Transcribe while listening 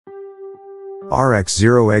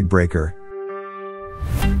RX-0 egg breaker.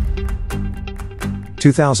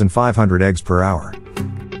 2,500 eggs per hour.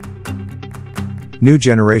 New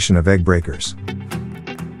generation of egg breakers.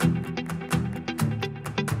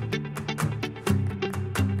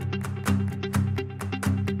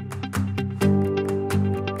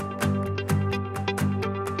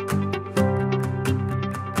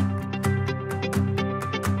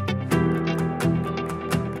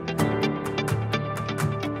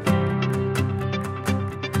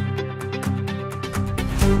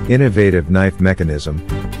 Innovative knife mechanism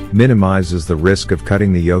minimizes the risk of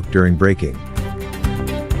cutting the yolk during breaking.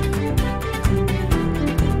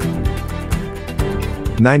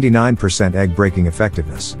 %99 egg breaking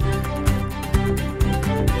effectiveness.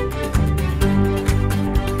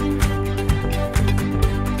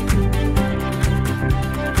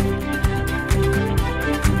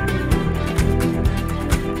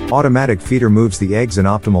 Automatic feeder moves the eggs in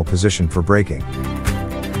optimal position for breaking.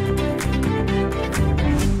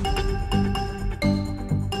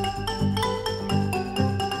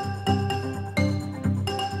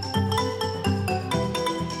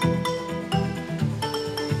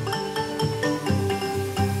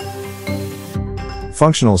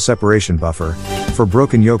 Functional separation buffer for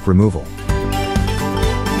broken yolk removal.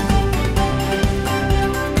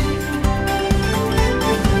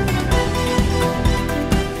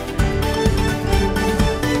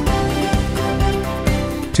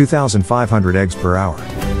 (2,500 eggs per hour).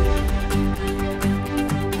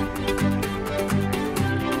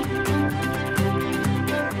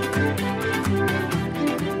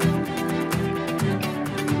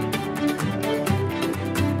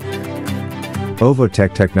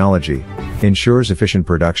 OVO-TECH technology ensures efficient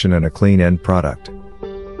production and a clean end product.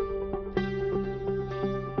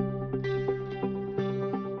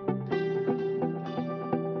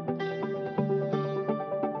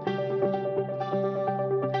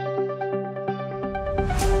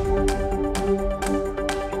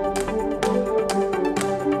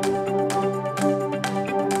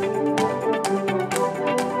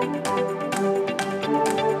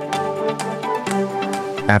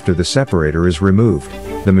 After the separator is removed,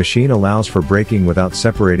 the machine allows for breaking without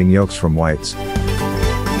separating yolks from whites.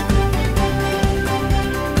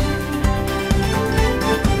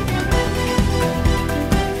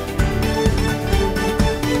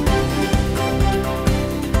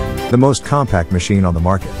 The most compact machine on the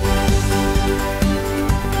market.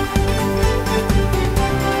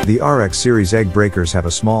 The RX series egg breakers have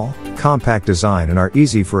a small, compact design and are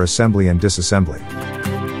easy for assembly and disassembly.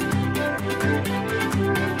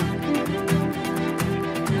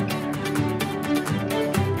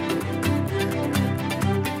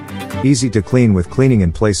 Easy to clean with cleaning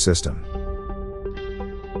in place system.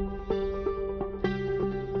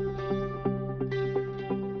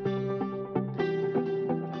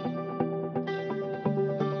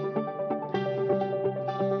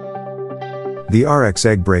 The RX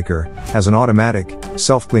egg breaker has an automatic,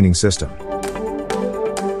 self-cleaning system.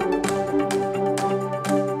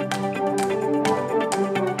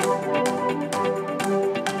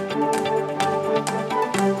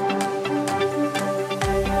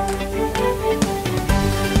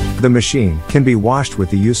 The machine can be washed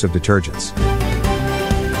with the use of detergents.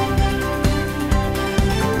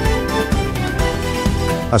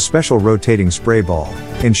 A special rotating spray ball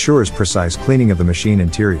ensures precise cleaning of the machine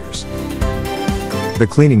interiors. The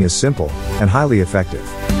cleaning is simple and highly effective.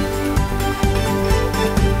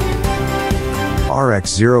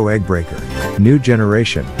 RX-0 egg breaker, new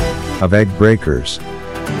generation of egg breakers.